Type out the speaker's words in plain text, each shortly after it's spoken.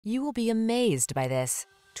You will be amazed by this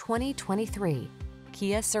 2023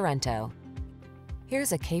 Kia Sorento.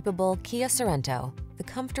 Here's a capable Kia Sorento, the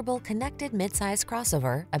comfortable connected midsize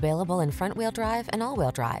crossover available in front-wheel drive and all-wheel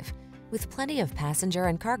drive. With plenty of passenger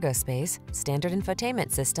and cargo space, standard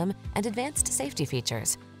infotainment system, and advanced safety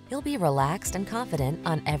features, you'll be relaxed and confident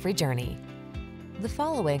on every journey. The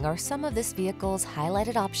following are some of this vehicle's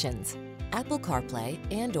highlighted options: Apple CarPlay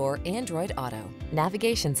and/or Android Auto,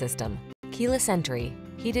 navigation system, keyless entry,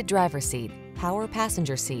 heated driver's seat, power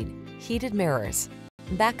passenger seat, heated mirrors,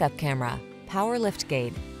 backup camera, power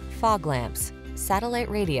liftgate, fog lamps, satellite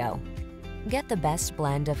radio. Get the best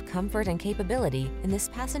blend of comfort and capability in this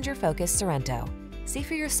passenger-focused Sorento. See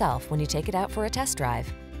for yourself when you take it out for a test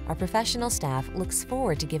drive. Our professional staff looks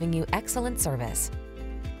forward to giving you excellent service.